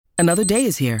Another day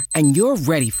is here, and you're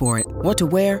ready for it. What to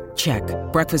wear? Check.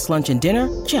 Breakfast, lunch, and dinner?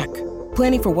 Check.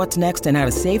 Planning for what's next and how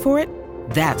to save for it?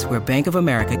 That's where Bank of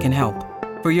America can help.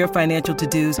 For your financial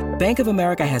to-dos, Bank of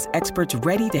America has experts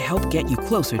ready to help get you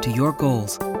closer to your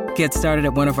goals. Get started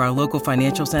at one of our local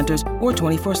financial centers or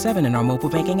 24/7 in our mobile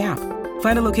banking app.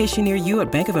 Find a location near you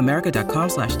at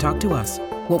bankofamerica.com/talktous.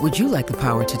 What would you like the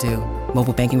power to do?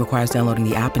 Mobile banking requires downloading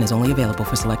the app and is only available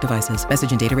for select devices.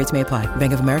 Message and data rates may apply.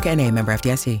 Bank of America N.A., member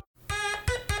FDIC.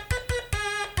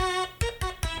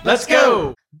 Let's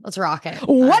go. Let's rock it.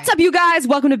 What's up, you guys?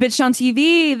 Welcome to Bitched on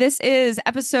TV. This is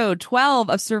episode 12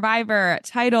 of Survivor,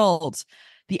 titled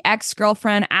The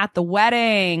Ex-Girlfriend at the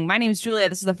Wedding. My name is Julia.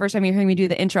 This is the first time you're hearing me do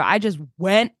the intro. I just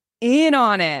went in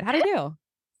on it. How'd I do?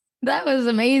 That was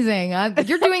amazing.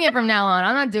 You're doing it from now on.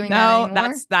 I'm not doing that anymore.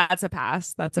 No, that's a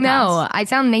pass. That's a no, pass. I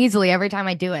sound nasally every time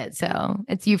I do it. So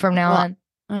it's you from now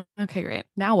on. Okay, great.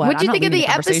 Now what? What'd you think of the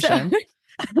episode?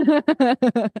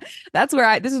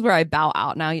 This is where I bow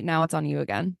out. Now it's on you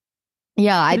again.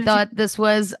 Yeah, I thought this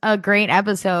was a great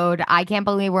episode. I can't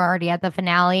believe we're already at the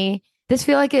finale. This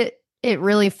feel like it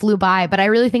really flew by, but I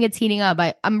really think it's heating up.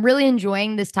 I'm really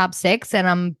enjoying this top 6, and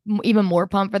I'm even more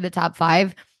pumped for the top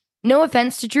 5. No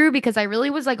offense to Drew, because I really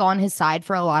was on his side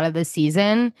for a lot of this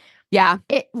season. Yeah.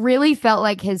 It really felt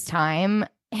like his time.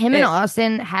 And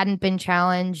Austin hadn't been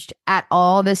challenged at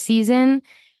all this season.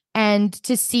 And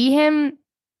to see him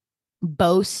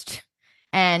boast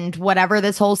and whatever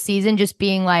this whole season just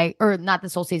being or not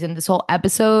this whole season, this whole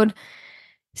episode.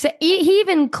 So he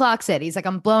even clocks it. He's like,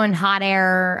 I'm blowing hot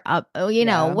air up,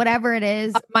 whatever it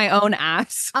is. Up my own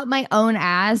ass. Up my own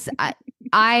ass.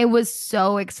 I was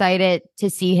so excited to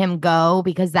see him go,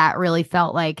 because that really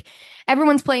felt like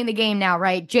everyone's playing the game now,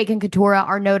 right? Jake and Katurah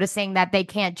are noticing that they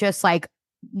can't just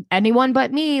anyone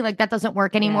but me. That doesn't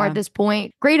work anymore at this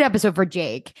point. Great episode for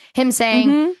Jake. Him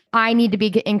saying, I need to be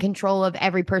in control of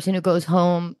every person who goes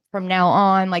home from now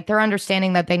on. They're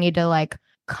understanding that they need to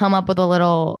come up with a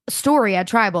little story at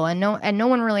Tribal, and no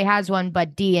one really has one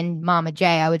but Dee and Mama J,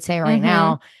 I would say right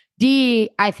now. Dee,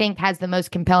 I think, has the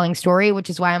most compelling story, which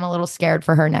is why I'm a little scared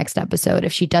for her next episode.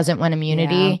 If she doesn't win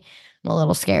immunity, I'm a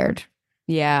little scared.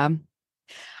 Yeah.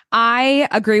 I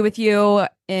agree with you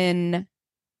in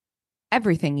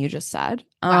everything you just said.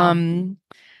 Wow.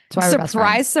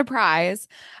 Surprise.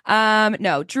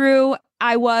 No, Drew,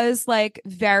 I was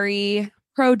very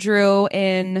pro Drew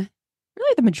in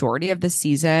really the majority of the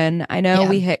season. I know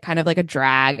we hit kind of a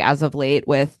drag as of late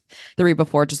with the week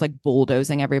before, just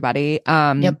bulldozing everybody.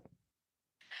 Yep.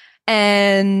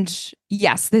 And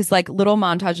yes, this little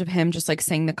montage of him just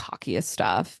saying the cockiest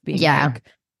stuff, being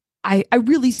I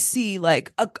really see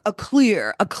a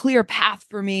clear path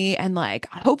for me, and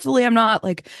hopefully I'm not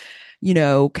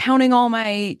counting all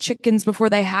my chickens before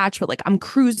they hatch, but I'm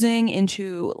cruising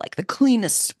into the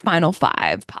cleanest final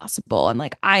 5 possible,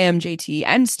 and I am JT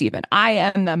and Steven. I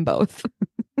am them both.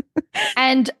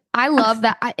 And I love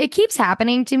that it keeps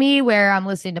happening to me where I'm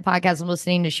listening to podcasts, I'm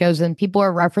listening to shows, and people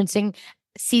are referencing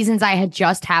seasons I had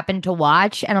just happened to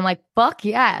watch, and I'm like, fuck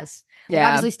yes. Yeah.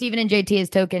 Obviously, Steven and JT is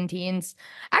token teens.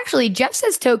 Actually, Jeff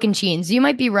says token teens. You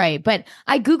might be right, but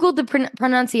I Googled the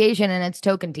pronunciation and it's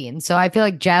token teens. So I feel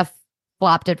like Jeff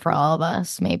flopped it for all of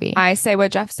us, maybe. I say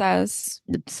what Jeff says.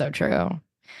 It's so true.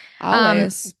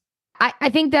 Always. I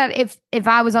think that if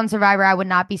I was on Survivor, I would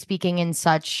not be speaking in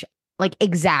such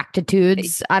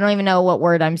exactitudes. I don't even know what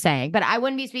word I'm saying, but I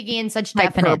wouldn't be speaking in such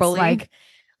definites.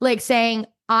 Like saying,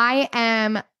 I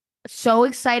am so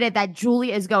excited that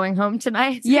Julie is going home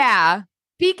tonight. Yeah.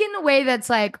 Speak in a way that's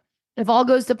if all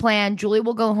goes to plan, Julie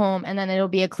will go home, and then it'll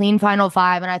be a clean final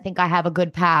 5, and I think I have a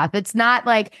good path. It's not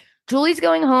Julie's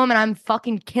going home and I'm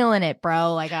fucking killing it,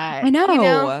 bro. I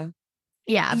know.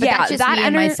 Yeah, but that's just me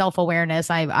and my self-awareness.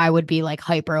 I would be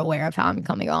hyper aware of how I'm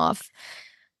coming off.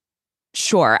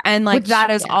 Sure. And that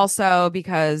is also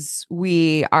because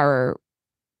we are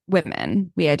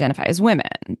women. We identify as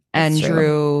women. And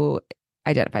Drew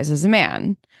identifies as a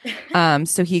man.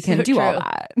 So he can do all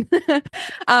that.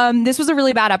 This was a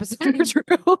really bad episode for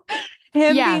Drew.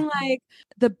 Him being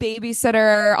the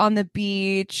babysitter on the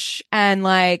beach and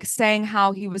saying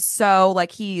how he was so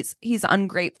he's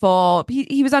ungrateful.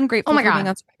 He was ungrateful for being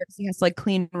on Survivor because he has to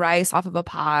clean rice off of a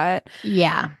pot.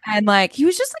 Yeah. And he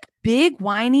was just a big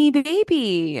whiny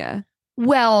baby.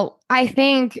 Well, I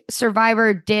think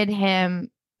Survivor did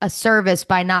him a service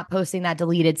by not posting that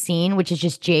deleted scene, which is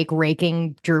just Jake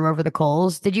raking Drew over the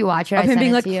coals. Did you watch it? Of him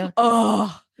being to you.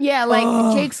 Oh. Yeah,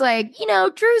 Jake's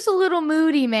Drew's a little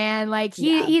moody, man.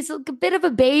 He's a bit of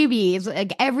a baby. It's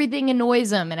everything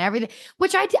annoys him and everything,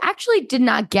 which I actually did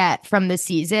not get from this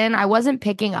season. I wasn't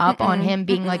picking up on him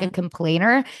being a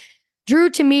complainer. Drew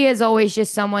to me is always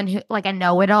just someone who like a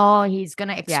know-it-all. He's going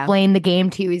to explain the game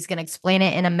to you. He's going to explain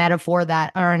it in a metaphor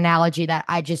that or analogy that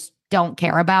I just don't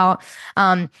care about.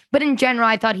 But in general,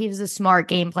 I thought he was a smart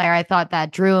game player. I thought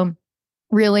that Drew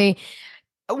really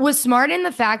was smart in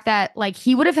the fact that like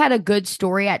he would have had a good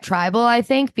story at Tribal, I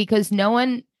think, because no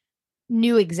one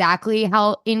knew exactly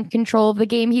how in control of the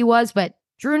game he was, but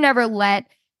Drew never let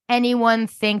anyone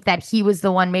think that he was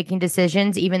the one making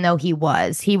decisions, even though he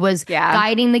was. He was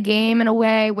guiding the game in a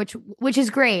way which is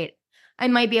great. It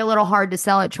might be a little hard to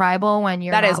sell at Tribal when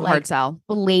you're that not, is a hard sell.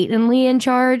 Blatantly in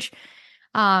charge.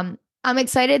 I'm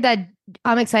excited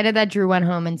that Drew went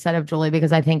home instead of Julie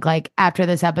because I think like after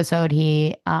this episode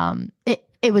he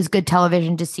it was good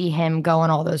television to see him go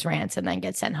on all those rants and then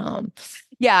get sent home.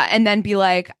 Yeah, and then be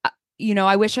like,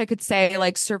 I wish I could say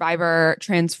like Survivor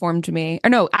transformed me. Or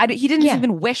no, he didn't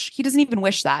even wish. He doesn't even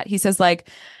wish that. He says like,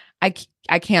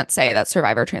 I can't say that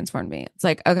Survivor transformed me. It's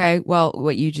like, okay, well,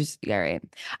 what you just right.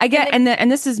 I get,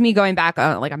 and this is me going back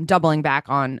on like I'm doubling back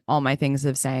on all my things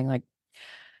of saying like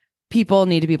people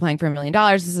need to be playing for $1 million.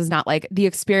 This is not like the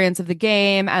experience of the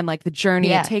game and like the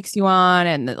journey it takes you on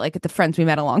and the friends we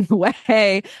met along the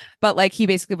way. But like he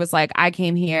basically was like, I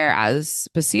came here as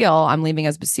Basile. I'm leaving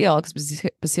as Basile because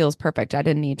Basile is perfect. I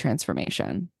didn't need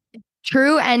transformation.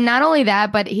 True. And not only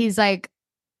that, but he's like,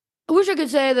 I wish I could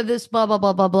say that this blah, blah,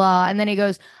 blah, blah, blah. And then he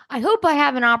goes, I hope I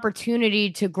have an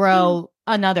opportunity to grow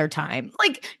another time.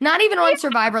 Like not even on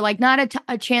Survivor, like not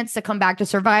a chance to come back to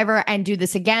Survivor and do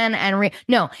this again. And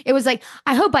no, it was like,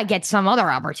 I hope I get some other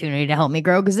opportunity to help me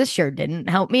grow because this sure didn't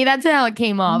help me. That's how it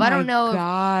came off. I don't know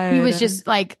if he was just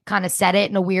like kind of said it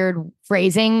in a weird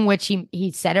phrasing, which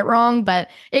he said it wrong, but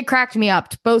it cracked me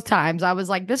up both times. I was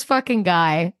like, this fucking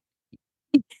guy.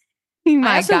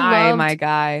 My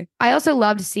guy. I also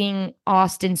loved seeing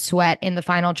Austin sweat in the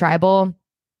final Tribal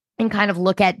and kind of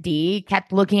look at Dee,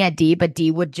 kept looking at Dee, but Dee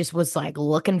was like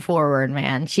looking forward,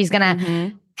 man. She's going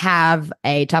to have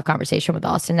a tough conversation with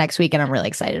Austin next week. And I'm really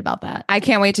excited about that. I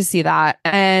can't wait to see that.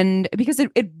 And because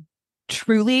it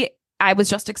truly, I was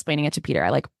just explaining it to Peter. I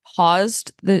like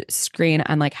paused the screen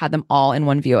and like had them all in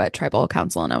one view at Tribal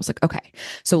Council. And I was like, okay,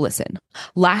 so listen,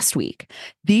 last week,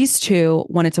 these two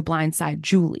wanted to blindside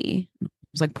Julie. I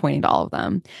was like pointing to all of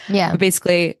them. Yeah. But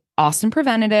basically, Austin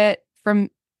prevented it from,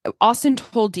 Austin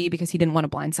told Dee because he didn't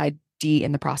want to blindside Dee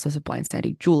in the process of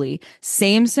blindsiding Julie.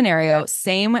 Same scenario,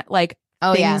 same like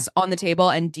things on the table.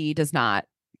 And Dee does not.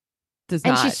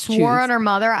 And she swore on her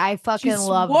mother. I fucking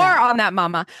love that. Swore on that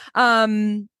mama.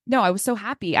 No, I was so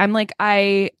happy. I'm like,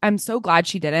 I'm so glad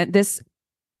she didn't. This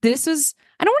was,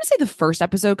 I don't want to say the first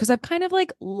episode because I've kind of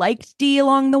like liked Dee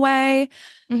along the way,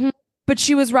 but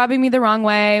she was rubbing me the wrong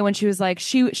way when she was like,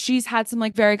 she's had some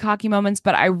like very cocky moments,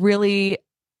 but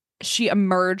she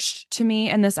emerged to me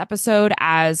in this episode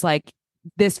as like,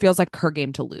 this feels like her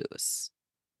game to lose.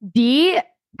 Dee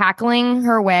tackling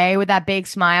her way with that big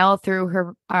smile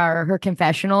through her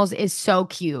confessionals is so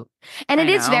cute. And it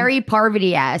is very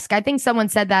Parvati-esque. I think someone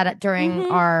said that during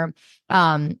our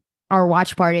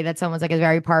watch party that someone's like, it's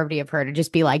very Parvati of her to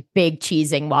just be like big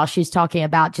cheesing while she's talking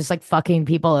about just like fucking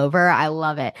people over. I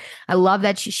love it. I love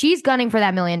that she's gunning for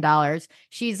that $1 million.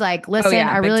 She's like, listen,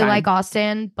 I really like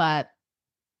Austin, but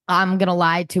I'm going to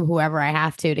lie to whoever I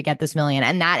have to get this $1 million.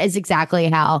 And that is exactly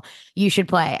how you should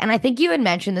play. And I think you had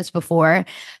mentioned this before,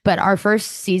 but our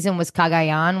first season was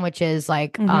Cagayan, which is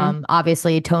like,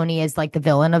 obviously Tony is like the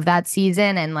villain of that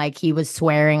season. And like, he was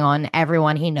swearing on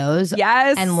everyone he knows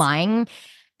and lying.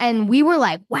 And we were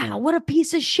like, wow, what a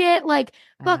piece of shit. Like,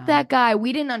 fuck that guy.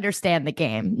 We didn't understand the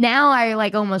game. Now I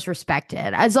like almost respect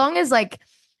it. As long as like,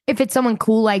 if it's someone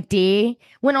cool like Dee,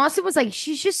 when Austin was like,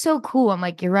 she's just so cool. I'm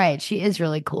like, you're right. She is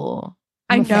really cool.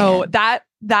 I know that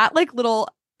like little,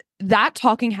 that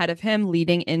talking head of him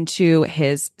leading into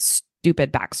his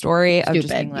stupid backstory of just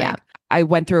being like, I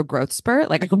went through a growth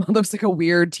spurt. Like, I looks like a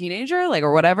weird teenager, like,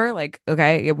 or whatever. Like,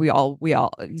 okay, we all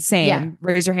same. Yeah.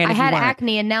 Raise your hand. I had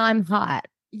acne and now I'm hot.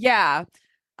 Yeah.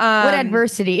 What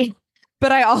adversity.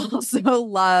 But I also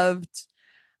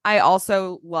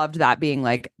loved that being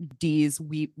like Dee's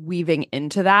weaving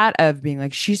into that of being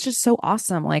like, she's just so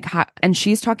awesome. Like, and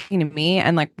she's talking to me.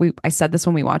 And like, I said this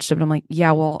when we watched it, but I'm like,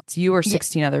 yeah, well, it's you or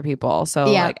 16 other people.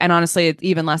 So like, and honestly, it's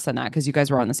even less than that because you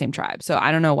guys were on the same tribe. So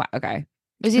I don't know why. Okay.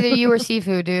 It was either you or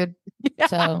Sifu, dude. Yeah.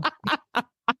 So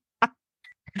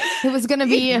it was going to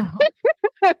be you.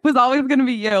 It was always going to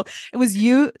be you. It was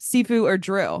you, Sifu, or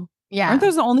Drew. Yeah. Aren't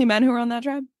those the only men who were on that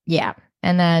tribe? Yeah.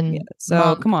 And then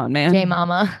come on, man. J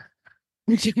Mama.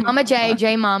 Mama J,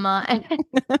 J Mama.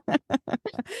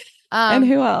 And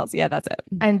who else? Yeah, that's it.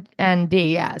 And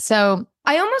D, yeah. So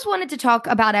I almost wanted to talk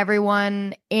about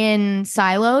everyone in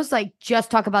silos, like just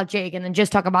talk about Jake and then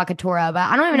just talk about Katurah, but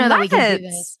I don't even know that we can do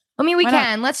this. I mean, we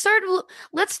can. Let's start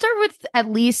with at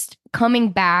least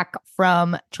coming back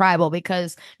from Tribal,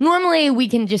 because normally we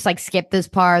can just like skip this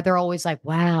part. They're always like,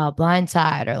 wow,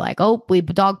 blindside, or like, oh, we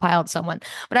dogpiled someone.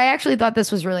 But I actually thought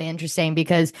this was really interesting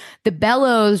because the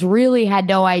Bellows really had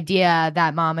no idea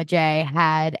that Mama J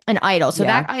had an idol. So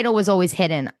that idol was always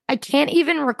hidden. I can't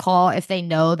even recall if they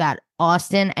know that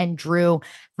Austin and Drew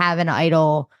have an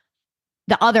idol,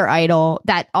 the other idol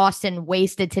that Austin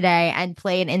wasted today and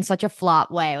played in such a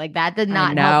flop way. Like that did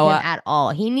not help him at all.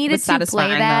 He needed to play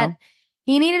that. Though.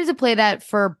 He needed to play that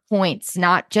for points,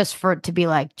 not just for it to be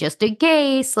like, just in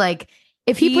case. Like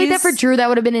if he played that for Drew, that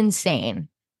would have been insane.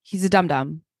 He's a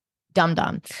dum-dum.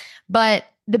 Dum-dum. But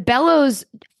the Bellows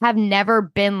have never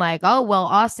been like, oh, well,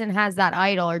 Austin has that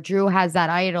idol or Drew has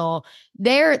that idol.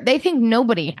 They think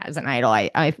nobody has an idol.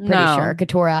 I'm pretty sure.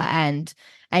 Katurah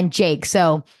and Jake.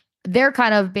 So they're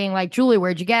kind of being like, Julie,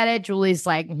 where'd you get it? Julie's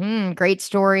like, great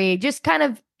story. Just kind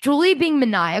of Julie being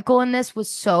maniacal in this was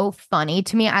so funny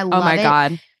to me. I love it. Oh my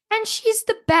God. And she's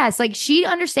the best. Like, she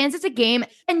understands it's a game.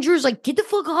 And Drew's like, get the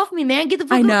fuck off me, man. Get the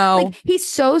fuck off. I know. Like, he's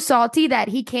so salty that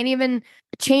he can't even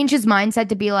change his mindset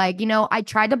to be like, I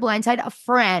tried to blindside a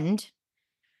friend.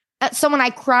 Someone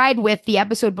I cried with the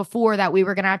episode before that we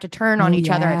were going to have to turn on each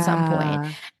other at some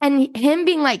point. And him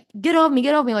being like, get off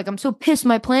me. Like, I'm so pissed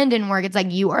my plan didn't work. It's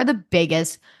like, you are the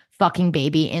biggest fucking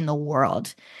baby in the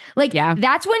world. Like,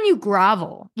 that's when you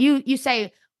grovel. You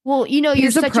say, well,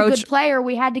 you're such a good player.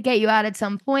 We had to get you out at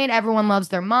some point. Everyone loves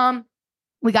their mom.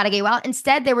 We got to get you out.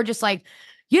 Instead, they were just like,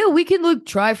 yeah, we can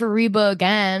try for Reba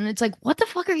again. It's like, what the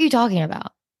fuck are you talking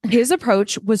about? His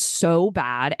approach was so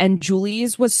bad, and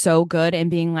Julie's was so good in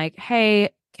being like,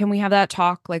 hey, can we have that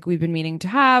talk like we've been meaning to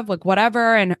have, like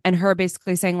whatever, and her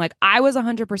basically saying like, I was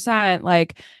 100%,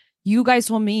 like you guys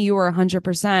told me you were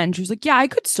 100%, and she was like, yeah, I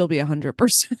could still be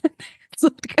 100%.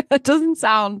 That doesn't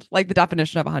sound like the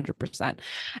definition of 100%.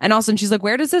 And also, she's like,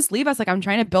 where does this leave us? Like, I'm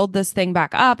trying to build this thing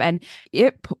back up. And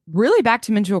it really backed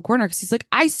him into a corner because he's like,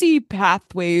 I see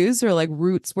pathways or like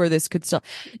routes where this could still.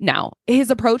 No,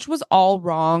 his approach was all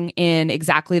wrong in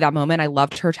exactly that moment. I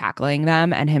loved her tackling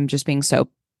them and him just being so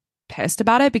pissed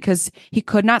about it because he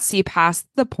could not see past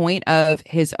the point of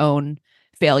his own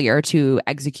failure to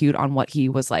execute on what he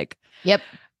was like,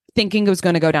 thinking it was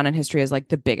going to go down in history as like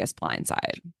the biggest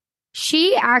blindside.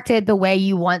 She acted the way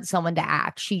you want someone to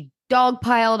act. She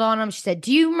dogpiled on him. She said,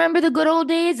 do you remember the good old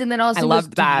days? And then also, I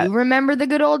loved that. Do you remember the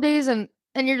good old days? And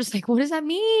you're just like, what does that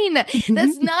mean?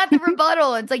 That's not the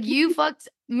rebuttal. It's like, you fucked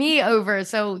me over.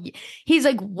 So he's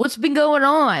like, what's been going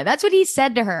on? That's what he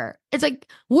said to her. It's like,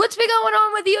 what's been going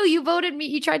on with you? You voted me.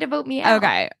 You tried to vote me out.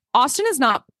 Okay. Austin is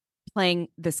not playing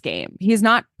this game. He's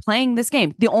not playing this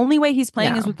game. The only way he's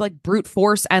playing is with like brute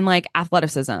force and like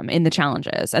athleticism in the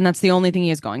challenges. And that's the only thing he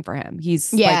is going for him.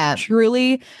 He's like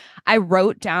truly, I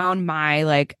wrote down my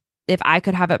like, if I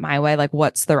could have it my way, like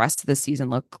what's the rest of the season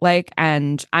look like?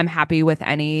 And I'm happy with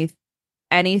anything,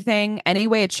 any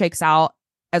way it shakes out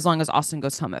as long as Austin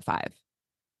goes home at 5.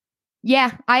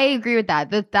 Yeah, I agree with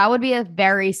that. That would be a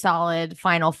very solid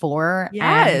final 4.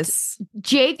 Yes. And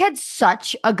Jake had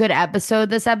such a good episode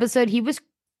this episode. He was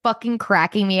fucking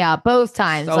cracking me up both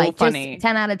times. So like funny. Just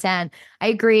 10 out of 10. I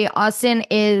agree. Austin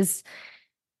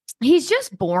he's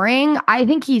just boring. I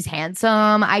think he's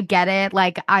handsome. I get it.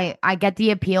 Like I get the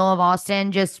appeal of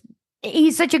Austin. Just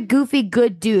he's such a goofy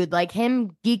good dude. Like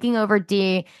him geeking over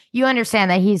D. You understand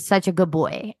that he's such a good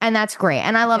boy. And that's great.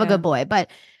 And I love a good boy.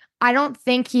 But I don't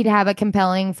think he'd have a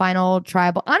compelling final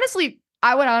tribal. Honestly,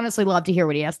 I would honestly love to hear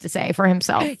what he has to say for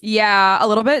himself. Yeah, a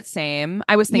little bit same.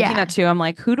 I was thinking that too. I'm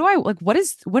like, who do I like? What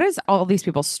is all these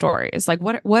people's stories? Like,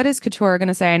 what is Katurah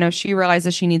gonna say? I know she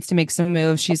realizes she needs to make some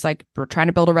moves. She's like trying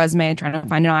to build a resume, trying to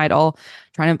find an idol,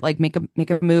 trying to like make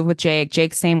a move with Jake.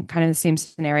 Jake, same kind of the same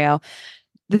scenario.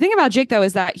 The thing about Jake, though,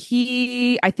 is that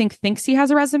he, I think, thinks he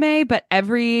has a resume, but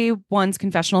everyone's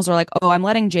confessionals are like, oh, I'm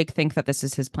letting Jake think that this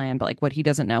is his plan. But like what he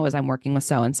doesn't know is I'm working with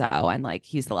so-and-so. And like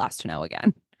he's the last to know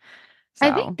again. So.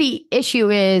 I think the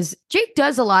issue is Jake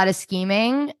does a lot of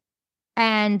scheming,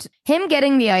 and him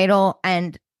getting the idol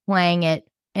and playing it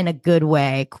in a good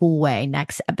way, cool way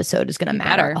next episode is going to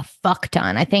matter a fuck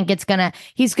ton. I think he's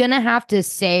going to have to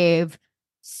save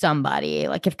somebody.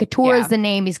 Like if Katurah is the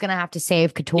name, he's gonna have to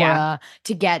save Katurah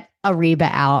to get a Reba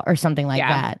out or something like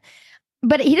that.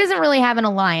 But he doesn't really have an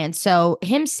alliance, so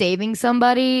him saving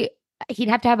somebody, he'd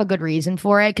have to have a good reason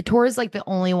for it. Couture is like the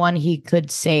only one he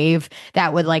could save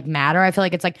that would like matter. I feel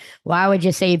like it's like, why would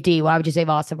you save D? Why would you save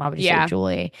Austin? Why would you save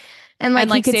Julie? And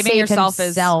like he could saving save yourself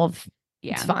himself.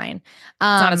 It's fine. It's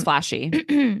not as flashy.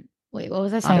 Wait, what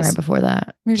was I saying right before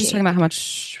that? We were just talking about how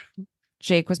much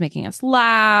Jake was making us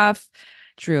laugh.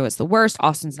 Drew is the worst.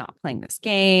 Austin's not playing this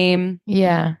game.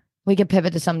 Yeah. We could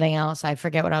pivot to something else. I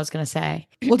forget what I was going to say.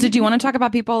 Well, did you want to talk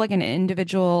about people like in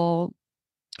individual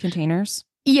containers?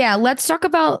 Yeah, let's talk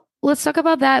about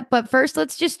that. But first,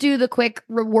 let's just do the quick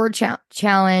reward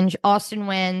challenge. Austin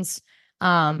wins.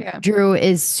 Drew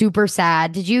is super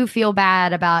sad. Did you feel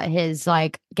bad about his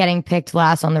like getting picked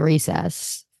last on the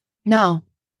recess? No.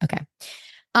 Okay.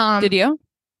 Did you?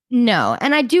 No,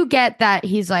 and I do get that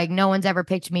he's like, no one's ever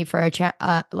picked me for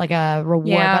a like a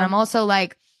reward, but I'm also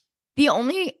like, the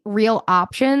only real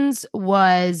options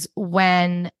was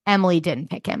when Emily didn't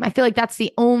pick him. I feel like that's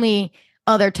the only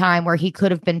other time where he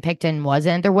could have been picked and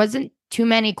wasn't. There wasn't too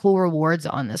many cool rewards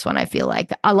on this one. I feel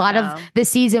like a lot of the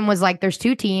season was like, there's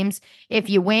two teams. If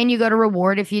you win, you go to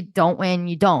reward. If you don't win,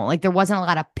 you don't. Like there wasn't a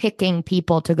lot of picking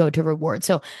people to go to reward.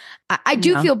 So I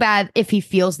do feel bad if he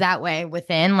feels that way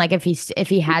within, like if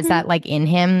he has that like in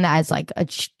him as like a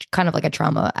kind of like a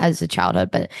trauma as a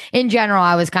childhood. But in general,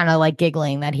 I was kind of like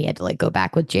giggling that he had to like go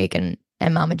back with Jake and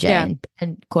Mama J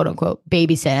and quote unquote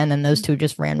babysit, and then those two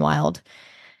just ran wild.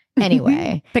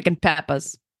 Anyway, picking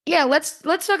peppers. Yeah, let's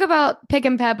talk about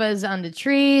picking peppers on the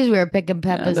trees. We were picking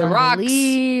peppers on the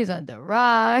leaves, on the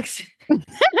rocks. I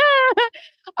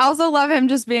also love him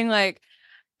just being like,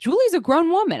 Julie's a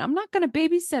grown woman. I'm not going to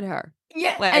babysit her.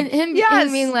 Yeah, like, and him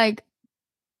being like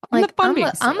I'm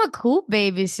a cool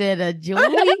babysitter, Julie.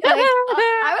 Like,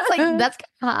 I was like, that's kind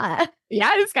of hot.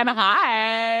 Yeah, it's kind of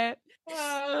hot.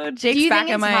 Jake's back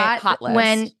in my hot list.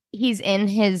 When he's in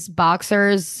his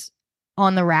boxers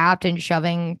on the raft and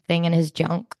shoving things in his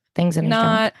junk.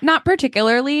 Not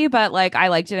particularly, but like I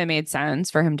liked it. It made sense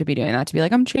for him to be doing that, to be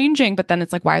like, I'm changing. But then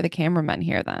it's like, why are the cameramen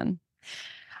here then?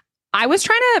 I was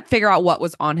trying to figure out what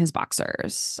was on his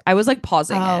boxers. I was like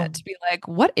pausing it to be like,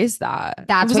 what is that?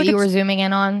 That's what you were zooming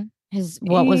in on?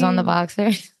 What was on the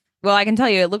boxers? Well, I can tell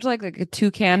you, it looked like a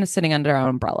toucan sitting under our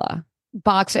umbrella.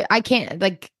 Boxer. I can't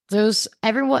like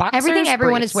everything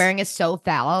everyone is wearing is so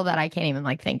fallow that I can't even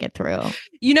like think it through.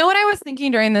 You know what I was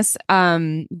thinking during this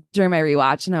during my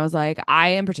rewatch, and I was like,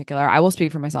 I in particular, I will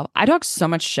speak for myself. I talk so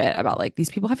much shit about like these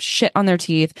people have shit on their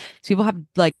teeth. These people have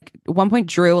like at one point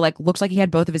Drew like looks like he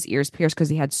had both of his ears pierced because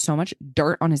he had so much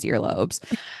dirt on his earlobes.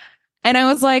 And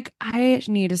I was like, I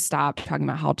need to stop talking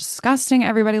about how disgusting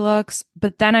everybody looks.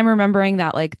 But then I'm remembering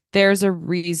that like there's a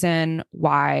reason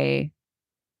why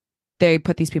they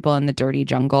put these people in the dirty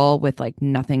jungle with like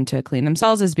nothing to clean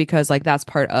themselves, is because like that's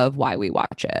part of why we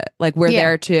watch it. Like we're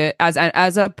there to as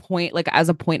a point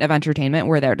of entertainment.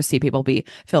 We're there to see people be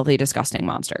filthy, disgusting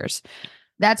monsters.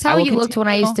 That's how you looked when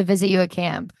I used to visit you at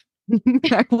camp.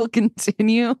 I will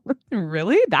continue.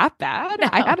 Really? That bad? No.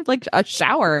 I had like a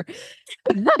shower.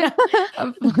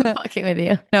 I'm fucking with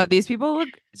you. No, these people look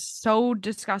so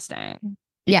disgusting.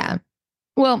 Yeah.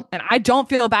 Well, and I don't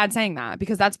feel bad saying that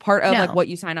because that's part of like what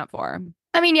you sign up for.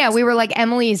 I mean, yeah, we were like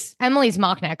Emily's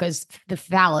mock neck was the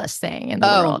foulest thing in the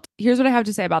world. Here's what I have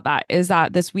to say about that is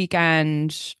that this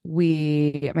weekend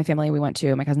my family went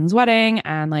to my cousin's wedding,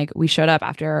 and like we showed up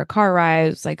after a car ride. It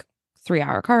was like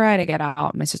 3-hour car ride. I get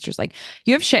out. My sister's like,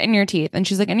 you have shit in your teeth. And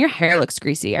she's like, and your hair looks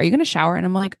greasy. Are you going to shower? And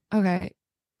I'm like, okay.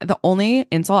 The only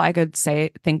insult I could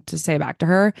think to say back to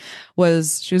her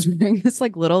was she was wearing this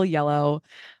like little yellow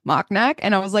mock neck.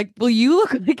 And I was like, well, you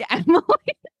look like Emily.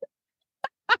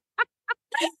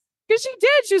 Because she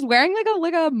did. She was wearing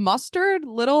like a mustard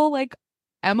little like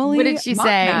Emily. What did she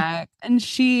say? Neck. And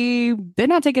she did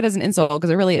not take it as an insult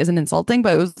because it really isn't insulting,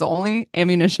 but it was the only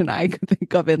ammunition I could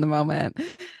think of in the moment.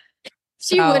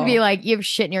 She would be like, you have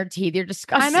shit in your teeth. You're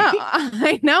disgusting.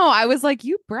 I know. I was like,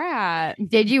 you brat.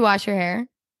 Did you wash your hair?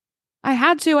 I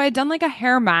had to. I had done like a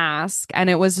hair mask, and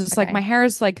it was just like my hair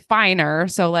is like finer.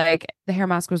 So like the hair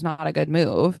mask was not a good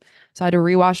move. So I had to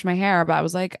rewash my hair. But I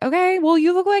was like, okay, well,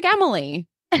 you look like Emily.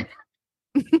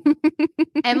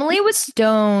 Emily was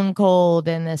stone cold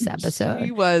in this episode.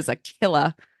 She was a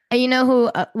killer. And you know who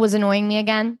was annoying me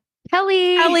again?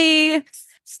 Kelly.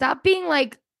 Stop being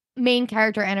like main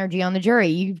character energy on the jury.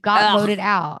 You've got voted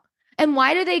out. And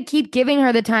why do they keep giving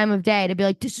her the time of day to be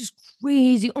like, this is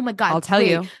crazy? Oh my God. I'll tell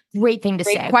you. Great thing to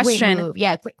say. Question. Great move.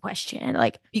 Yeah, great question.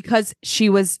 Like, because she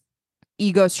was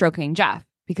ego stroking Jeff.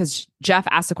 Because Jeff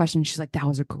asked the question. She's like, that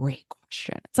was a great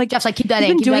question. It's like, Jeff's like, keep that in.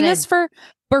 You've been doing this for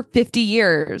 50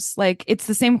 years. Like, it's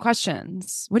the same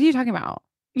questions. What are you talking about?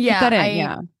 Yeah. Keep that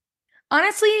in.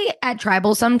 Honestly, at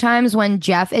Tribal sometimes when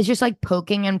Jeff is just like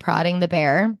poking and prodding the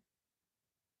bear,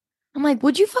 I'm like,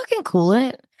 would you fucking cool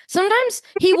it? Sometimes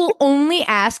he will only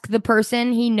ask the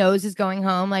person he knows is going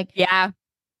home, like, yeah,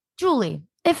 Julie,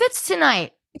 if it's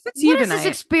tonight, if it's you what has this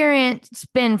experience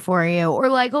been for you? Or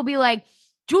like, he'll be like,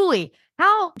 Julie,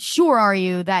 how sure are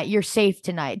you that you're safe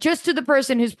tonight? Just to the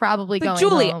person who's probably going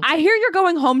Julie, home. I hear you're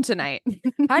going home tonight.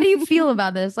 How do you feel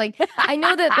about this? Like, I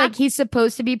know that like he's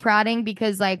supposed to be prodding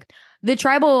because like the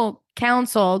tribal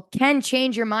council can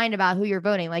change your mind about who you're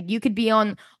voting. Like you could be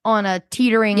on a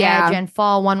teetering edge and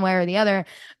fall one way or the other.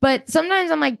 But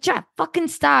sometimes I'm like, Jeff, fucking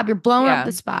stop. You're blowing up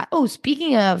the spot. Oh,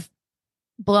 speaking of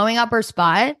blowing up her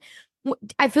spot,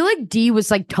 I feel like Dee was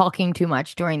like talking too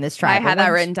much during this trial. I had that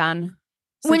written down.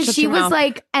 When she was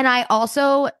like, and I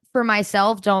also, for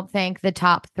myself, don't think the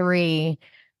top three,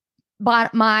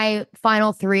 but my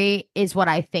final three is what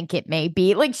I think it may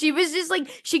be. Like she was just like,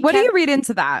 What do you read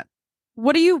into that?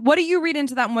 What do you read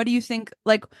into that? And what do you think,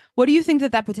 what do you think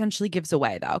that potentially gives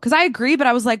away though? Because I agree, but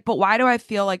I was like, but why do I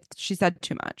feel like she said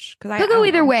too much? Because I could go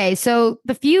either way. So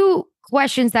the few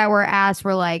questions that were asked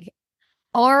were like,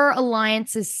 our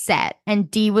alliance is set,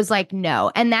 and Dee was like,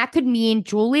 no. And that could mean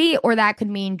Julie, or that could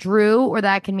mean Drew, or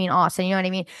that could mean Austin. You know what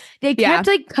I mean? They kept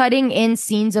like cutting in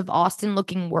scenes of Austin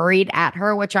looking worried at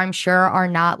her, which I'm sure are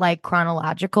not like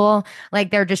chronological.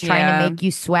 Like they're just trying to make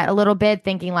you sweat a little bit,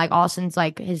 thinking like Austin's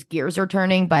like his gears are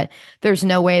turning, but there's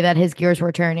no way that his gears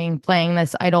were turning playing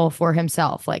this idol for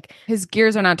himself. Like his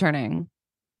gears are not turning.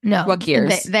 No. What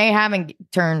gears? They haven't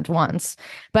turned once.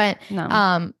 But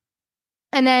no.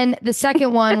 And then the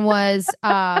second one was,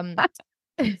 I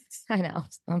know,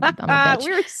 I'm a bitch.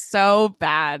 We're so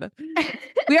bad.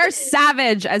 We are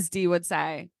savage, as Dee would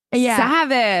say. Yeah.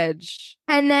 Savage.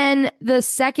 And then the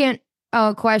second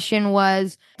question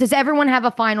was, does everyone have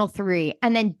a final three?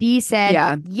 And then Dee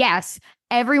said, yes,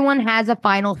 everyone has a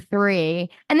final three.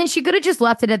 And then she could have just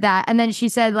left it at that. And then she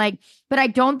said, like, but I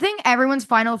don't think everyone's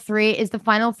final three is the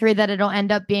final three that it'll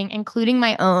end up being, including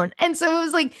my own. And so it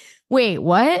was like, wait,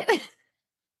 what?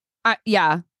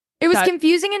 Yeah. It was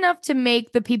confusing enough to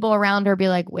make the people around her be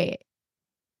like, wait,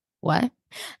 what?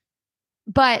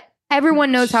 But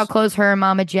everyone knows how close her and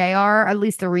Mama J are, at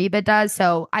least the Reba does.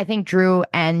 So I think Drew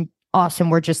and Austin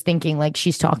were just thinking like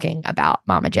she's talking about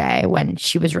Mama J when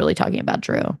she was really talking about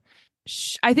Drew.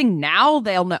 I think now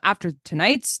they'll know after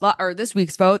tonight's or this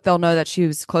week's vote, they'll know that she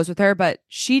was close with her, but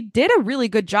she did a really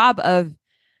good job of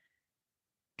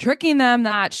tricking them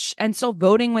and still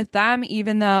voting with them,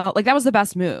 even though like that was the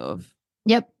best move.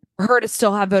 Yep. For her to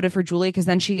still have voted for Julie, because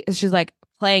then she's like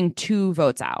playing two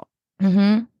votes out.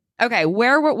 Mm-hmm. Okay,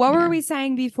 what were we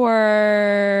saying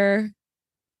before?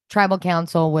 Tribal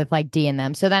council with like Dee and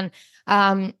them. So then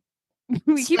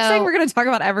we keep saying we're going to talk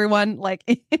about everyone. Like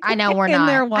I know we're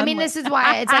not. I mean, this is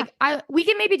why it's like we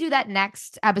can maybe do that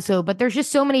next episode, but there's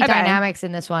just so many dynamics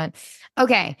in this one.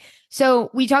 Okay.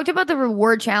 So we talked about the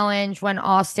reward challenge when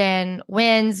Austin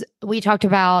wins. We talked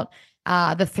about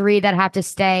the three that have to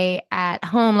stay at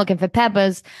home looking for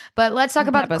Peppas. But let's talk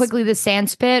about quickly the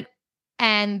Sandspit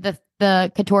and the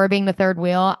Katurah being the third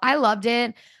wheel. I loved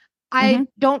it. I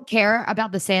don't care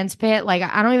about the Sandspit. Like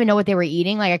I don't even know what they were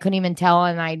eating. Like I couldn't even tell,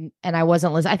 and I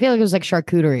wasn't listening. I feel like it was like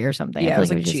charcuterie or something. Yeah, I feel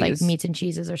like it was just like meats and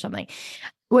cheeses or something.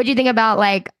 What do you think about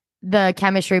like the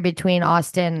chemistry between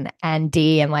Austin and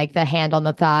Dee and like the hand on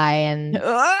the thigh? And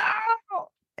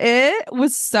it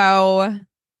was so.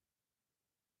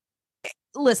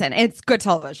 Listen, it's good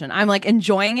television. I'm like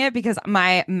enjoying it because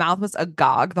my mouth was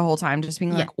agog the whole time, just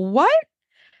being like, what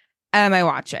am I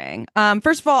watching?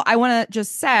 First of all, I want to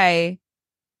just say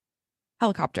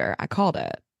helicopter. I called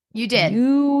it. You did.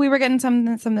 We were getting something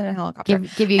in helicopter.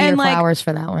 Give you your flowers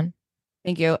for that one.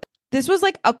 Thank you. This was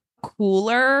like a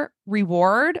cooler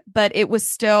reward, but it was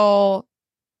still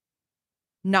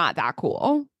not that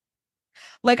cool.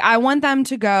 Like I want them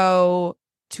to go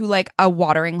to like a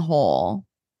watering hole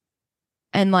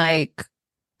and like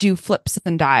do flips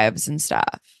and dives and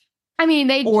stuff. I mean,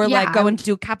 like go and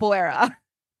do capoeira.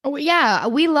 Oh, yeah,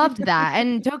 we loved that.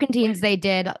 And Tocantins, they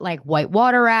did like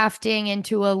whitewater rafting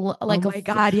into a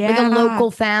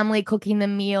local family cooking the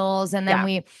meals, and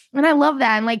then and I love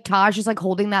that. And like Taj is like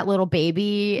holding that little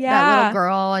baby, that little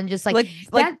girl, and just like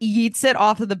eats it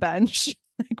off of the bench.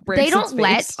 They don't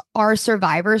let our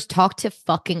survivors talk to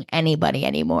fucking anybody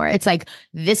anymore. It's like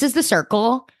this is the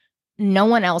circle. No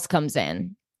one else comes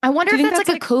in. I wonder if that's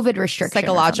like a COVID restriction,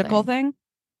 psychological thing.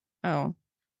 Oh.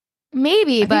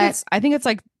 Maybe, I think it's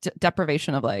like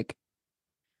deprivation of like,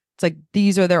 it's like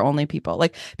these are their only people.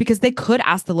 Like, because they could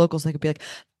ask the locals, like, be like,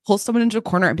 pull someone into a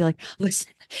corner and be like,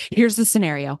 listen, here's the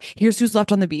scenario. Here's who's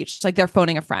left on the beach. It's like they're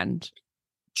phoning a friend.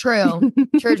 True.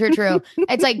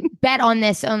 It's like bet on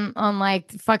this on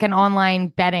like fucking online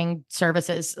betting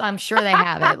services. I'm sure they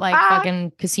have it, like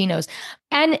fucking casinos.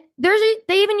 And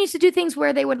they even used to do things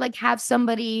where they would like have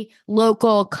somebody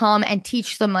local come and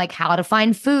teach them like how to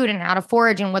find food and how to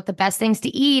forage and what the best things to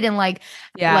eat and like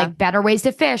better ways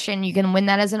to fish, and you can win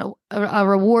that as a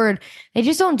reward. They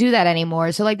just don't do that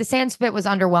anymore. So like the sand spit was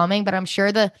underwhelming, but I'm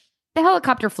sure the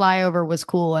helicopter flyover was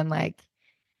cool and like.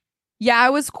 Yeah,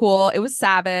 it was cool. It was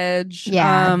savage.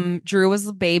 Yeah. Drew was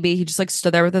the baby. He just like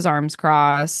stood there with his arms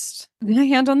crossed. The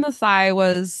hand on the thigh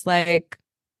was like,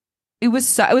 it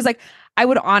was like, I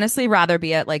would honestly rather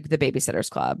be at like the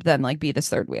Babysitters Club than like be this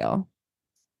third wheel.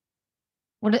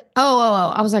 What?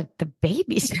 I was like, the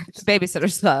Babysitters.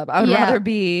 Babysitters Club. I would rather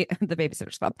be the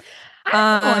Babysitters Club.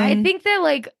 I think that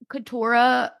like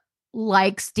Katurah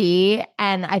likes Dee,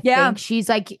 and I think she's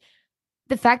like,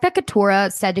 the fact that Katurah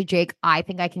said to Jake, I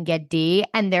think I can get Dee,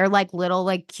 and their like little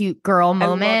like cute girl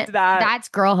moment. That's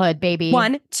girlhood, baby.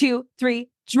 1, 2, 3,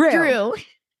 Drew.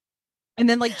 And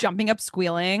then like jumping up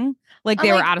squealing. Like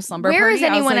they were out of slumber. Where party. is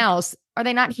anyone else? Are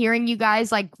they not hearing you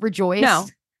guys like rejoice? No.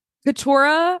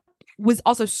 Katurah was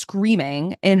also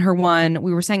screaming in her one.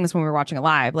 We were saying this when we were watching it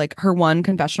live. Like her one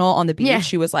confessional on the beach. Yeah.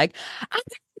 She was like, I'm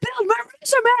build my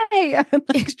resume.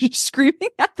 Like screaming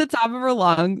at the top of her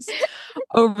lungs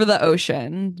over the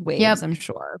ocean waves, I'm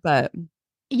sure. But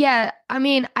yeah, I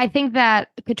mean, I think that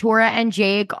Katurah and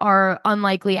Jake are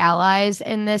unlikely allies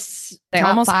in this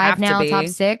top 5 now, top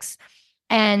 6.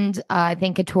 And I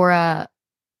think Katurah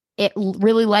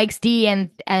really likes Dee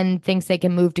and thinks they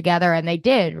can move together, and they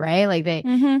did, right? Like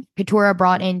Katurah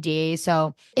brought in Dee.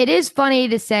 So it is funny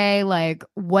to say, like,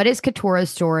 what is Katurah's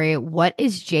story? What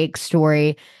is Jake's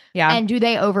story? Yeah. And do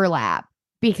they overlap?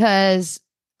 Because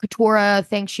Katurah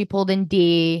thinks she pulled in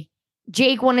Dee.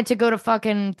 Jake wanted to go to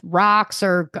fucking Rocks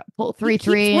or pull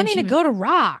 3-3. Wanting to go to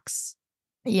Rocks.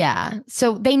 Yeah.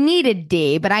 So they needed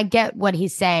Dee, but I get what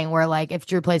he's saying, where like if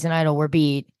Drew plays an idol, we're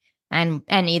beat. And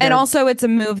also it's a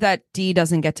move that Dee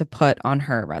doesn't get to put on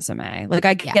her resume. Like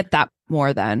I get that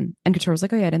more than. And Katurah was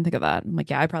like, oh yeah, I didn't think of that. I'm like,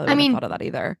 yeah, I probably wouldn't have thought of that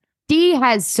either. Dee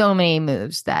has so many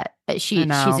moves that she's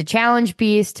a challenge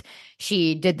beast.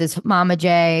 She did this Mama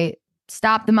J,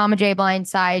 stopped the Mama J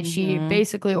blindside. She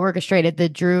basically orchestrated the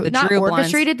Drew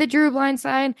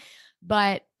blindside,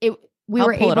 but we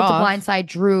were able to blindside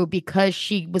Drew because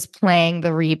she was playing the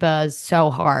Repas so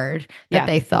hard that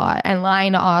they thought, and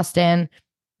lying to Austin,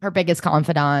 her biggest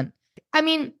confidant. I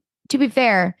mean, to be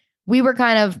fair, we were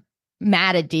kind of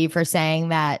mad at Dee for saying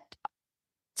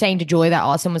to Julie that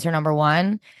Austin was her number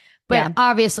one. But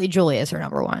obviously Julie is her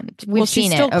number one. We've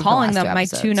seen she's still calling them my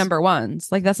 2 number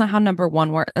ones. Like that's not how number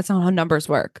one work. That's not how numbers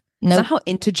work. That's not how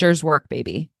integers work,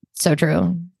 baby. So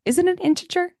true. Is it an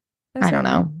integer? I don't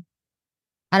know.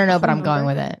 But I'm going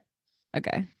with it.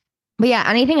 Okay. But yeah,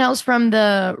 anything else from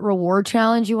the reward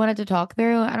challenge you wanted to talk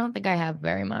through? I don't think I have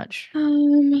very much.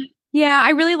 Yeah,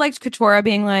 I really liked Katurah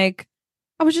being like,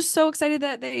 I was just so excited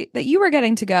that you were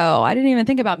getting to go. I didn't even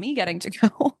think about me getting to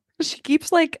go. She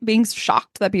keeps like being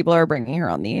shocked that people are bringing her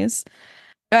on these.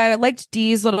 I liked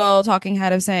Dee's little talking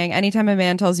head of saying, anytime a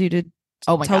man tells you you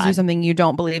something, you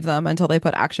don't believe them until they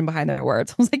put action behind their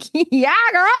words. I was like, yeah,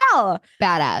 girl.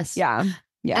 Badass. Yeah.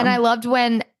 Yeah. And I loved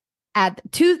when at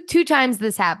two times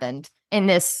this happened in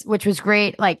this, which was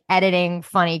great, like editing,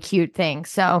 funny, cute thing.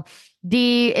 So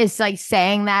Dee is like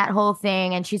saying that whole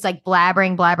thing and she's like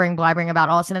blabbering about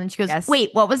Austin. And then she goes, wait,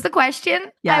 what was the question?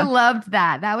 Yeah. I loved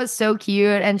that. That was so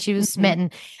cute. And she was smitten.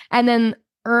 And then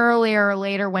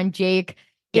later when Jake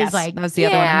is like, that was the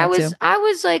other one I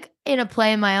was like in a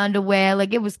play in my underwear,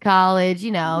 like it was college,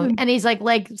 you know, and he's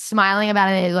like smiling about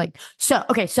it. And he's like, so,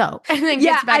 and then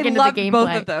gets back into the gameplay.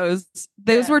 Both of those.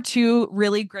 Those were 2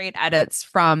 really great edits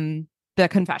from the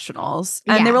confessionals,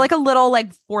 and they were like a little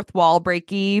like fourth wall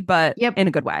breaky, but in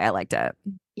a good way. I liked it.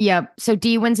 Yep. So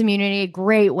Dee wins immunity.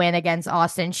 Great win against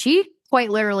Austin. She quite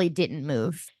literally didn't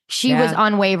move. She was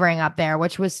unwavering up there,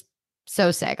 which was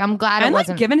so sick. I'm glad it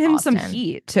wasn't giving him Austin. some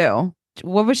heat too.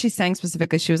 What was she saying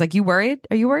specifically? She was like, "You worried?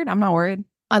 Are you worried? I'm not worried.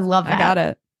 I love that. I got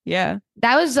it." Yeah.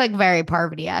 That was like very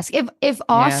Parvati-esque. If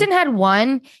Austin had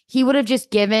won, he would have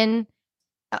just given.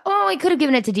 Oh, he could have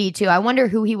given it to Dee too. I wonder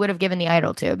who he would have given the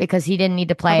idol to because he didn't need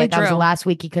to play it. That was the last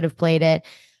week he could have played it.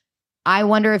 I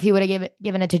wonder if he would have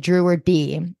given it to Drew or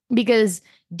Dee because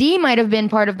Dee might have been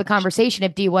part of the conversation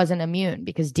if Dee wasn't immune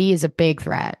because Dee is a big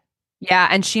threat. Yeah,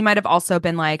 and she might have also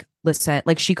been like, listen,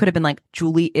 like she could have been like,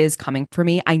 Julie is coming for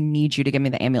me. I need you to give me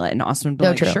the amulet. And Austin would be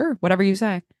like, sure, whatever you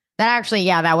say. That actually,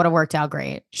 that would have worked out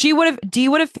great. Dee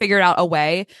would have figured out a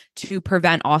way to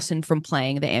prevent Austin from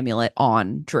playing the amulet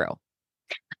on Drew.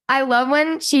 I love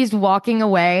when she's walking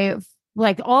away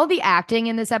Like all the acting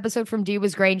in this episode from Dee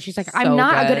was great. And she's like, So I'm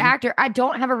not a good good. actor. I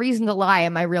don't have a reason to lie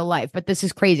in my real life, but this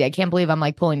is crazy. I can't believe I'm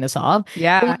like pulling this off.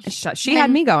 Yeah. She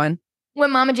had me going.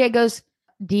 When Mama J goes,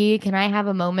 Dee, can I have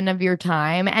a moment of your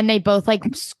time? And they both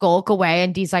like skulk away.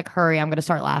 And Dee's like, hurry, I'm going to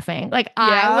start laughing. Like,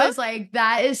 I was like,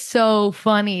 that is so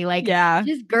funny. Like,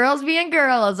 just girls being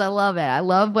girls. I love it. I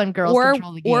love when girls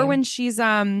control the game. Or when she's,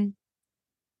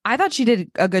 I thought she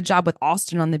did a good job with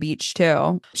Austin on the beach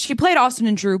too. She played Austin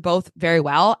and Drew both very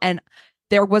well. And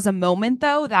there was a moment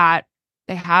though that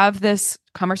they have this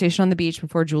conversation on the beach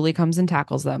before Julie comes and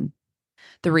tackles them,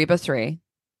 the Reba 3.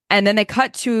 And then they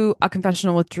cut to a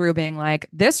confessional with Drew being like,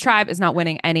 this tribe is not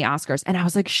winning any Oscars. And I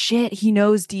was like, shit, he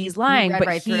knows Dee's lying,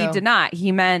 but he did not.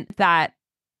 He meant that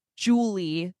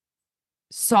Julie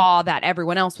saw that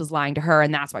everyone else was lying to her.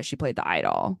 And that's why she played the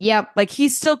idol. Yep. Like he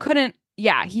still couldn't.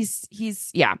 Yeah, he's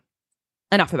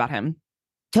enough about him.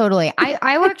 Totally. I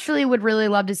actually would really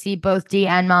love to see both Dee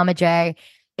and Mama J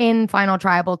in Final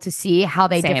Tribal to see how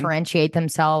they differentiate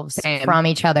themselves from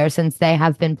each other, since they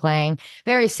have been playing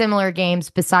very similar games,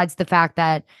 besides the fact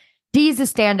that Dee's a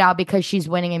standout because she's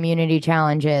winning immunity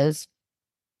challenges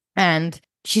and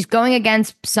she's going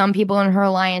against some people in her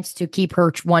alliance to keep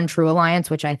her one true alliance,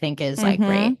 which I think is like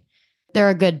great. They're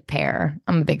a good pair.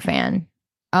 I'm a big fan.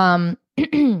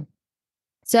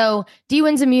 So Dee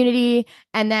wins immunity,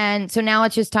 and then so now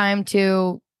it's just time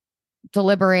to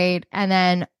deliberate. And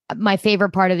then my favorite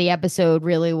part of the episode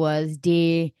really was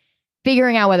Dee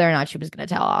figuring out whether or not she was going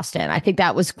to tell Austin. I think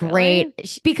that was great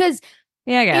because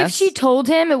I guess if she told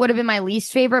him, it would have been my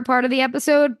least favorite part of the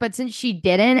episode. But since she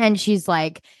didn't, and she's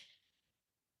like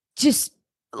just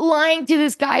lying to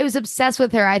this guy who's obsessed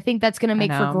with her, I think that's going to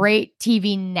make for great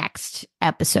TV next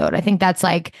episode. I think that's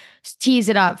like tease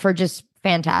it up for just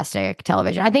fantastic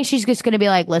television. I think she's just going to be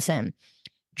like, listen,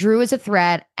 Drew is a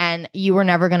threat and you were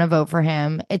never going to vote for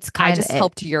him. It's kind of just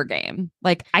helped your game.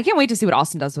 Like, I can't wait to see what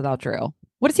Austin does without Drew.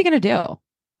 What is he going to do?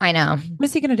 I know. What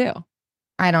is he going to do?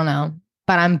 I don't know,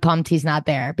 but I'm pumped he's not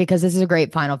there because this is a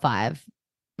great final five.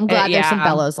 I'm glad there's some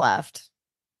Bellows left.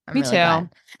 Me too. Glad.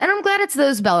 And I'm glad it's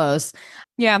those Bellows.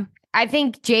 Yeah. I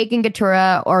think Jake and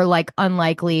Katurah are like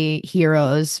unlikely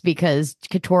heroes because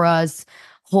Katura's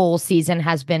whole season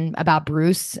has been about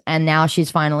Bruce, and now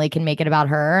she's finally can make it about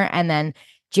her. And then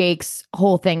Jake's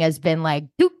whole thing has been like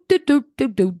doop, doop, doop,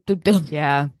 doop, doop, doop, doop.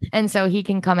 Yeah. And so he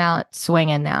can come out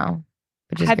swinging now.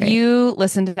 Have you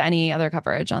listened to any other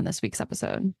coverage on this week's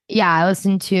episode? Yeah, I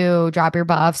listened to Drop Your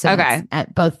Buffs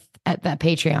at both at the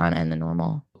Patreon and the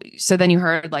normal. So then you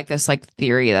heard like this like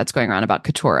theory that's going around about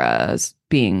Katurah as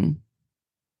being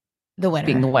the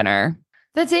winner.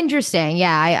 That's interesting.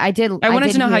 Yeah, I did. I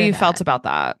wanted to know how you felt about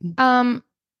that. I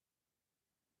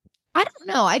don't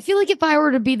know. I feel like if I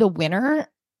were to be the winner,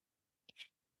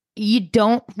 you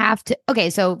don't have to.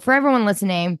 Okay, so for everyone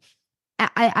listening,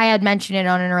 I had mentioned it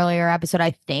on an earlier episode.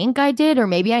 I think I did, or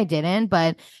maybe I didn't.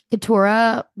 But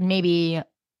Katurah, maybe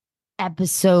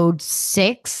episode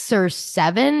 6 or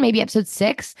 7, maybe episode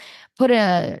 6, put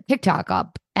a TikTok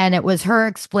up, and it was her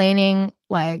explaining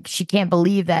like she can't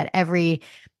believe that every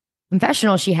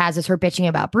confessional she has is her bitching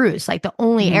about Bruce. Like the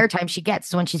only airtime she gets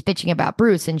is when she's bitching about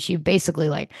Bruce. And she basically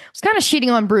like was kind of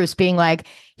shitting on Bruce, being like,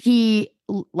 he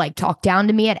like talked down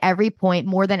to me at every point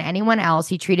more than anyone else.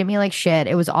 He treated me like shit.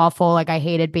 It was awful. Like I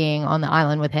hated being on the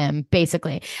island with him,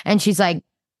 basically. And she's like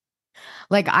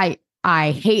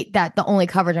I hate that the only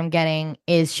coverage I'm getting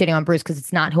is shitting on Bruce because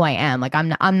it's not who I am. Like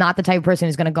I'm not the type of person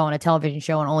who's going to go on a television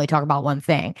show and only talk about one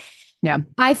thing. Yeah.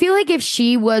 I feel like if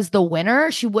she was the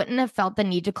winner, she wouldn't have felt the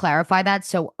need to clarify that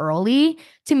so early.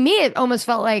 To me, it almost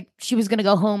felt like she was going to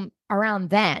go home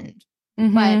around then.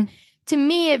 But to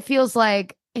me, it feels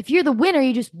like if you're the winner,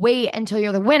 you just wait until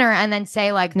you're the winner and then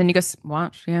say like... And then you go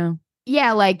watch, yeah.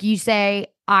 Yeah, like you say,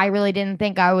 I really didn't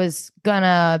think I was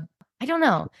gonna... I don't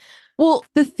know. Well,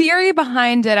 the theory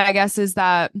behind it, I guess, is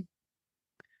that...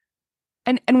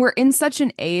 And we're in such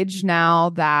an age now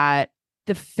that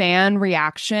the fan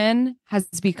reaction has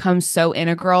become so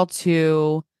integral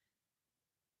to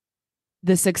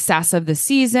the success of the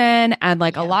season. And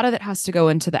like a lot of it has to go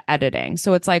into the editing.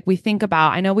 So it's like we think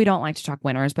about, I know we don't like to talk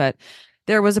winners, but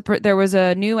there was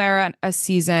a new era, a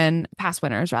season, past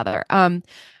winners rather, a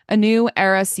new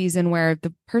era season where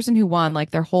the person who won, like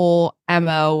their whole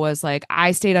MO was like,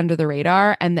 I stayed under the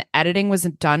radar, and the editing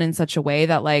wasn't done in such a way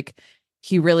that like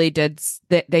they really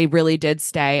did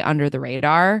stay under the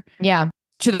radar. Yeah.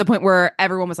 To the point where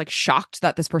everyone was like shocked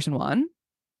that this person won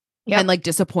and like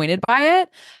disappointed by it.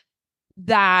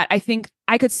 That I think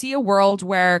I could see a world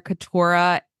where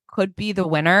Katurah could be the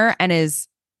winner and is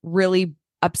really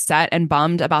upset and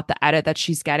bummed about the edit that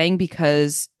she's getting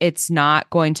because it's not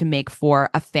going to make for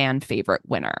a fan favorite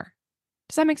winner.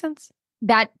 Does that make sense?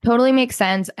 That totally makes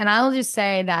sense. And I'll just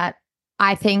say that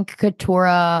I think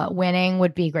Katurah winning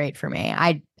would be great for me.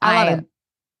 I love it.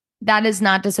 That is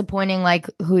not disappointing like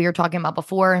who you're talking about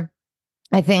before.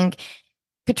 I think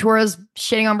Katurah's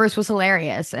shitting on Bruce was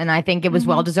hilarious. And I think it was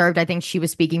well-deserved. I think she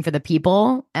was speaking for the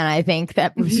people. And I think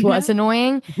that Bruce was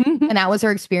annoying. And that was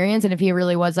her experience. And if he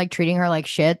really was like treating her like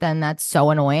shit, then that's so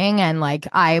annoying. And like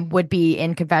I would be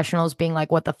in confessionals being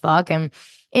like, what the fuck? And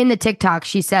in the TikTok,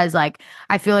 she says, like,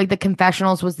 I feel like the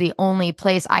confessionals was the only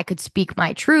place I could speak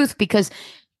my truth because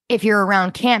if you're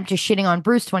around camp just shitting on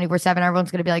Bruce 24/7,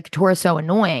 everyone's going to be like, Katurah's so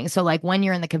annoying. So, like, when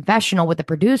you're in the confessional with the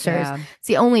producers, it's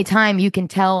the only time you can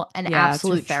tell an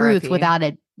absolute truth without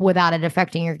it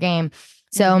affecting your game.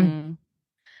 So,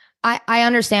 I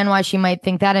understand why she might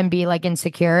think that and be like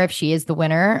insecure if she is the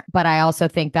winner. But I also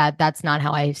think that that's not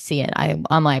how I see it.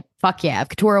 I'm like, fuck yeah. If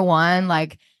Katurah won,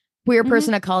 like, queer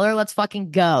person of color, let's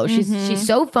fucking go. She's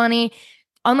so funny.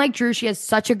 Unlike Drew, she has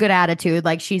such a good attitude.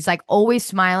 Like she's like always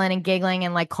smiling and giggling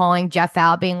and like calling Jeff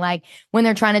out, being like, when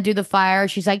they're trying to do the fire,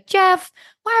 she's like, Jeff,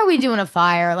 why are we doing a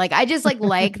fire? Like I just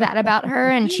like that about her.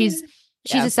 And she's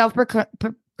a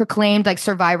self-proclaimed like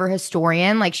survivor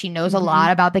historian. Like she knows a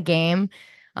lot about the game.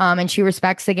 And she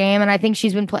respects the game. And I think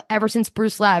she's been ever since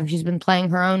Bruce left, she's been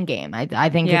playing her own game. I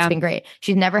think it's been great.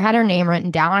 She's never had her name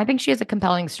written down. I think she has a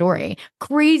compelling story,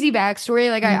 crazy backstory.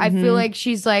 Like I feel like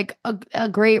she's like a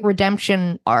great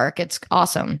redemption arc. It's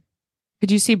awesome.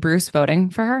 Could you see Bruce voting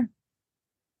for her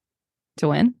to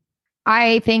win?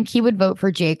 I think he would vote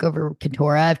for Jake over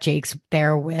Katurah if Jake's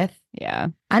there with. Yeah.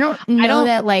 I don't know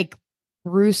that like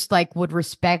Bruce like would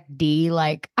respect D.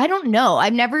 Like I don't know.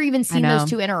 I've never even seen those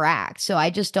two interact, so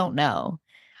I just don't know.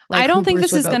 Like, I don't think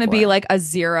this is going to be like a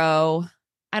zero.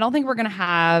 I don't think we're going to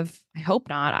have. I hope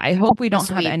not. I hope we don't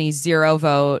have any 0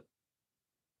 vote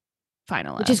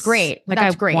finalists, which is great. Like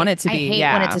that's I great. want it to be. I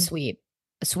hate when it's a sweep.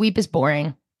 A sweep is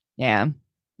boring. Yeah.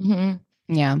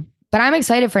 Yeah. But I'm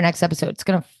excited for next episode. It's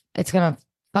gonna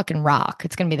fucking rock.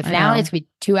 It's gonna be the finale. It's gonna be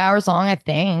 2 hours long, I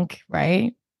think.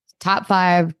 Right. Top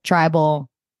 5 tribal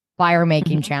fire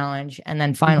making challenge and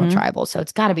then final tribal. So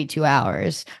it's got to be 2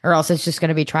 hours or else it's just going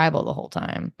to be tribal the whole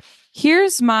time.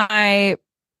 Here's what I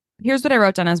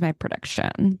wrote down as my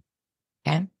prediction.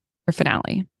 Okay. For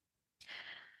finale.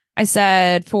 I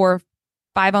said for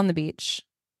 5 on the beach,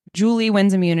 Julie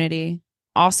wins immunity,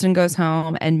 Austin goes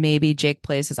home, and maybe Jake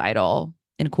plays his idol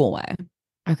in a cool way.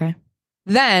 Okay.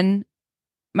 Then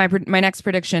my next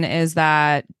prediction is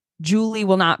that Julie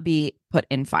will not be put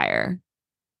in fire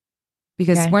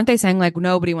because weren't they saying like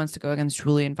nobody wants to go against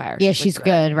Julie in fire? Yeah, she's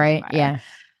good, right? Yeah.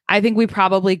 I think we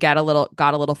probably got a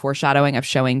little foreshadowing of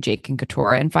showing Jake and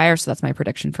Katurah in fire. So that's my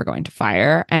prediction for going to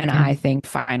fire. And I think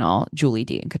final Julie,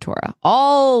 D, and Katurah.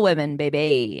 All women,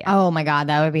 baby. Oh my God,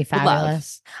 that would be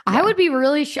fabulous. I would be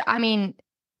really I mean,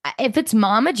 if it's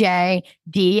Mama J,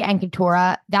 D, and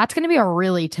Katurah, that's going to be a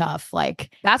really tough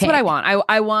That's pick. what I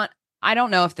want. I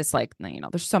don't know if this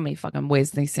there's so many fucking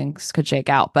ways these things could shake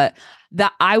out, but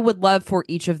that I would love for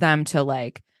each of them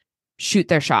to shoot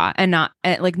their shot and not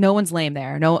no one's lame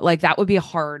there. No, that would be a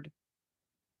hard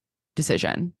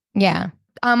decision. Yeah.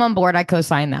 I'm on board. I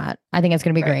co-sign that. I think it's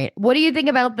going to be great. What do you think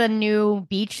about the new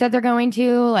beach that they're going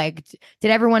to?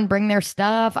 Did everyone bring their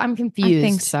stuff? I'm confused. I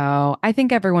think so. I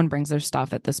think everyone brings their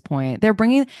stuff at this point.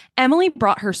 Emily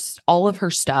brought all of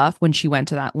her stuff when she went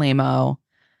to that lame-o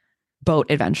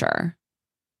boat adventure.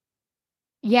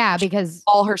 Yeah, because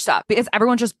all her stuff, because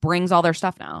everyone just brings all their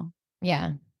stuff now.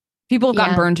 Yeah. People have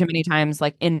gotten burned too many times,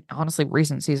 in honestly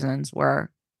recent seasons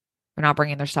where they're not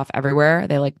bringing their stuff everywhere.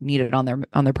 They need it on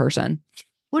their person.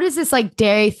 What is this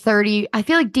day 30? I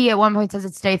feel like D at one point says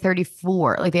it's day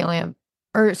 34. They only have,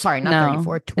 or sorry, not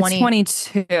 34, 20. It's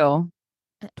 22.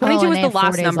 22 was the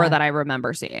last number that I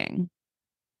remember seeing.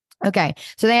 Okay.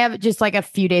 So they have just a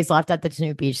few days left at the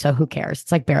Snoop Beach. So who cares?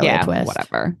 It's barely a twist.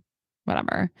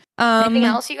 Whatever. Anything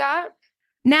else you got?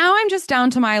 Now I'm just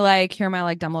down to my here are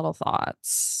my dumb little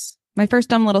thoughts. My first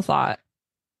dumb little thought.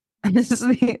 And this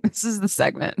is the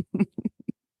segment. Do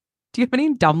you have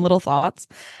any dumb little thoughts?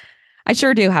 I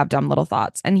sure do have dumb little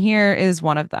thoughts. And here is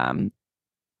one of them.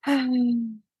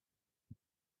 Hold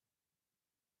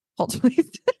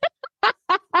please.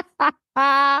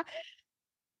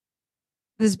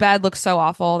 This bed looks so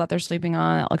awful that they're sleeping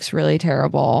on. It looks really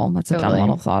terrible. That's a dumb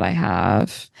little thought I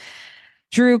have.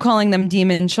 Drew calling them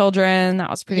demon children. That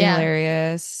was pretty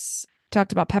hilarious.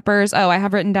 Talked about peppers. Oh, I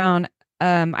have written down.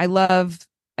 I love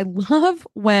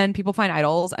when people find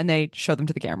idols and they show them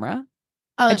to the camera.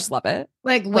 I just love it.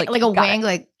 Like a wang.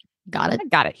 Got it.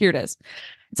 Got it. Here it is.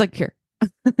 It's here.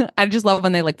 I just love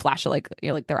when they like flash it, like, you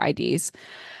know, like their IDs,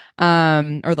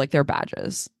 or like their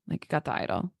badges. Like, got the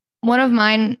idol. One of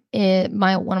my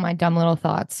dumb little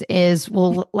thoughts is,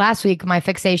 well, last week my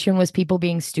fixation was people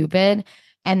being stupid.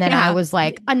 And then I was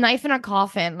like, a knife in a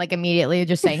coffin, like immediately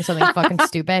just saying something fucking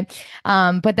stupid.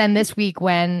 But then this week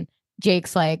when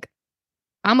Jake's like,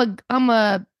 what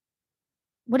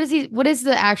is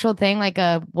the actual thing? Like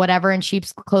a whatever in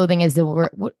sheep's clothing is the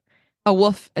word. A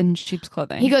wolf in sheep's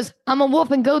clothing. He goes, I'm a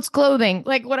wolf in goat's clothing.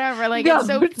 Like whatever. Like it's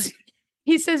so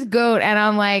he says goat, and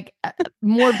I'm like,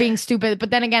 more being stupid.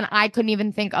 But then again, I couldn't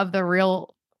even think of the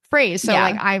real phrase. So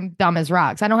like, I'm dumb as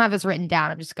rocks. I don't have this written down.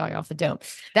 I'm just going off the dome.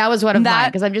 That was one of mine,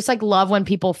 because I'm just like, love when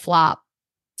people flop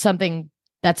something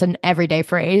that's an everyday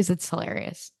phrase. It's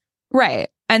hilarious. Right.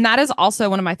 And that is also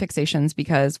one of my fixations,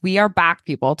 because we are back,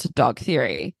 people, to dog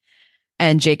theory.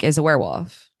 And Jake is a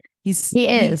werewolf. He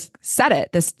said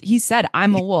it. He said,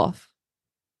 I'm a wolf.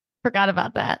 Forgot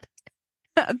about that.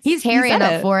 He's hairy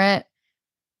enough for it.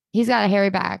 He's got a hairy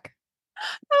back.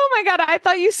 Oh my God. I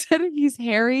thought you said he's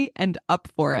hairy and up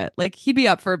for it. Like, he'd be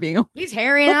up for being a wolf. He's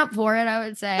hairy and up for it, I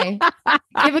would say.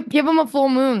 Give him a full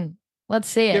moon. Let's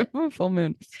see it. Give him a full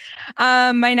moon.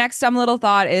 My next dumb little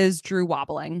thought is Drew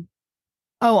wobbling.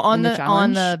 Oh, on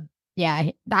the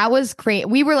yeah, that was great.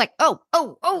 We were like, oh.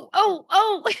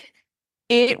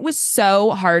 It was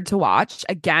so hard to watch.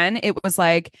 Again, it was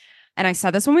like, and I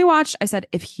said this when we watched, I said,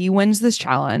 if he wins this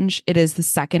challenge, it is the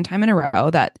second time in a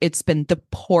row that it's been the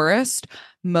poorest,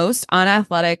 most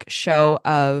unathletic show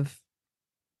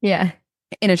in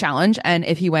a challenge. And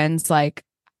if he wins, like,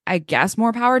 I guess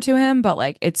more power to him, but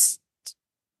like, it's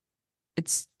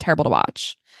terrible to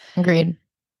watch. Agreed.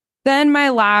 Then my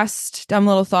last dumb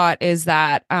little thought is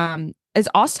that, is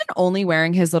Austin only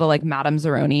wearing his little like Madame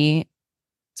Zeroni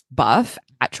buff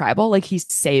at Tribal? Like,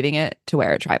 he's saving it to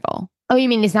wear at Tribal. Oh, you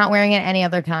mean he's not wearing it any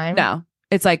other time? No,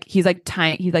 it's like he's like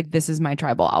tiny. He's like, this is my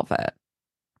Tribal outfit.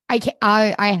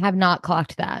 I have not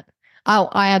clocked that. Oh,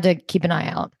 I had to keep an eye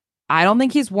out. I don't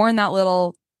think he's worn that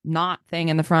little knot thing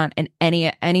in the front and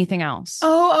anything else.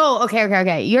 Oh,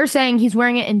 okay. You're saying he's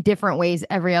wearing it in different ways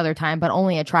every other time, but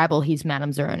only at Tribal he's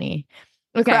Madame Zeroni.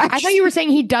 Okay, correct. I thought you were saying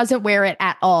he doesn't wear it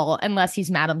at all unless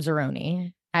he's Madame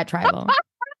Zeroni at Tribal.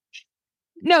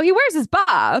 No, he wears his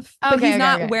buff, but he's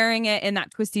not wearing it in that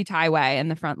twisty tie way in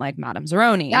the front like Madame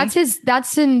Zeroni.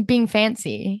 That's him being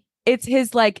fancy. It's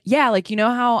his like, yeah, like, you know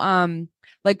how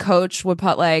like Coach would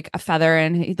put like a feather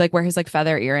and he'd like wear his like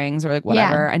feather earrings or like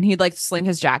whatever, and he'd like sling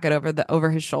his jacket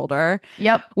over his shoulder.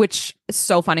 Yep. Which is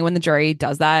so funny when the jury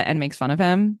does that and makes fun of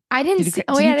him. I didn't see.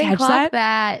 Oh, yeah, I didn't clock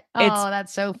that. Oh,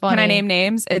 that's so funny. Can I name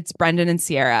names? It's Brendan and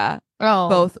Sierra. Oh,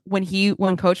 both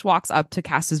when Coach walks up to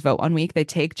cast his vote 1 week, they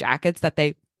take jackets that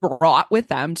they brought with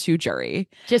them to jury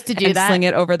just to do and that, sling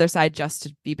it over their side just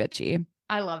to be bitchy.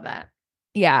 I love that.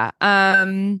 Yeah.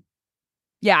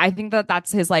 Yeah, I think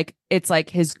that's his like, it's like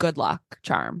his good luck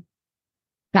charm.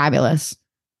 Fabulous.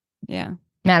 Yeah.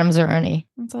 Madame Zeroni.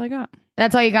 That's all I got.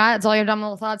 That's all you got? That's all your dumb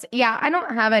little thoughts? Yeah, I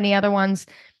don't have any other ones.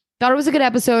 Thought it was a good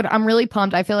episode. I'm really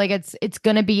pumped. I feel like it's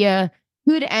gonna be a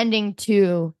good ending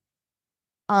to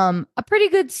a pretty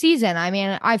good season. I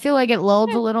mean, I feel like it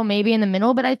lulled a little maybe in the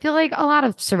middle, but I feel like a lot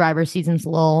of Survivor seasons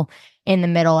lull in the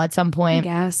middle at some point.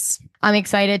 Yes. I'm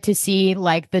excited to see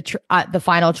like the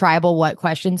final Tribal, what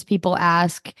questions people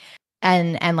ask,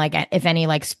 and like if any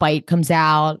like spite comes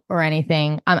out or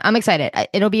anything. I'm excited.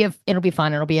 It'll be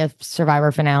fun. It'll be a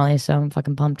Survivor finale, so I'm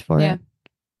fucking pumped for it.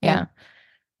 Yeah.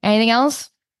 Anything else?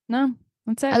 No,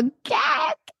 that's it. Okay.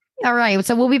 All right.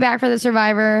 So we'll be back for the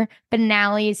Survivor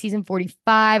finale, season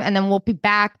 45, and then we'll be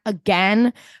back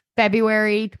again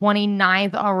February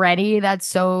 29th already. That's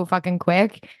so fucking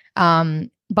quick.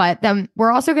 But then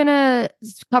we're also gonna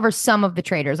cover some of the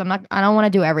traitors. I don't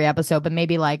want to do every episode, but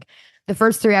maybe like the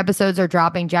first 3 episodes are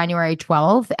dropping January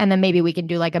 12th, and then maybe we can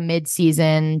do like a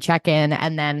mid-season check-in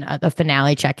and then the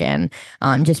finale check-in.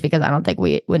 Just because I don't think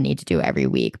we would need to do every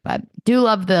week, but do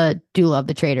love the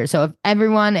traitors. So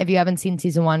if you haven't seen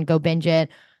season 1, go binge it.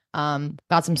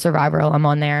 Got some Survivor alum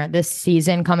on there this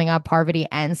season coming up. Parvati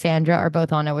and Sandra are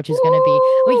both on it, which is going to be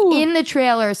like in the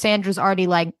trailer. Sandra's already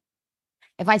like,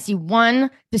 if I see one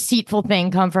deceitful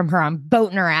thing come from her, I'm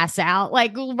boating her ass out.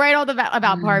 Like right all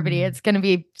about Parvati. It's going to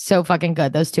be so fucking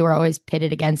good. Those two are always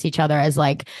pitted against each other as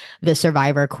like the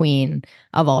Survivor queen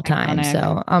of all time. Iconic.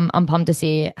 So I'm pumped to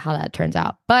see how that turns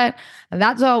out. But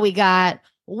that's all we got.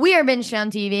 We are Binge on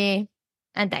TV,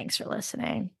 and thanks for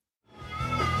listening.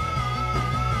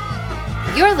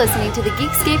 You're listening to the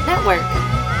Geekscape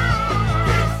Network.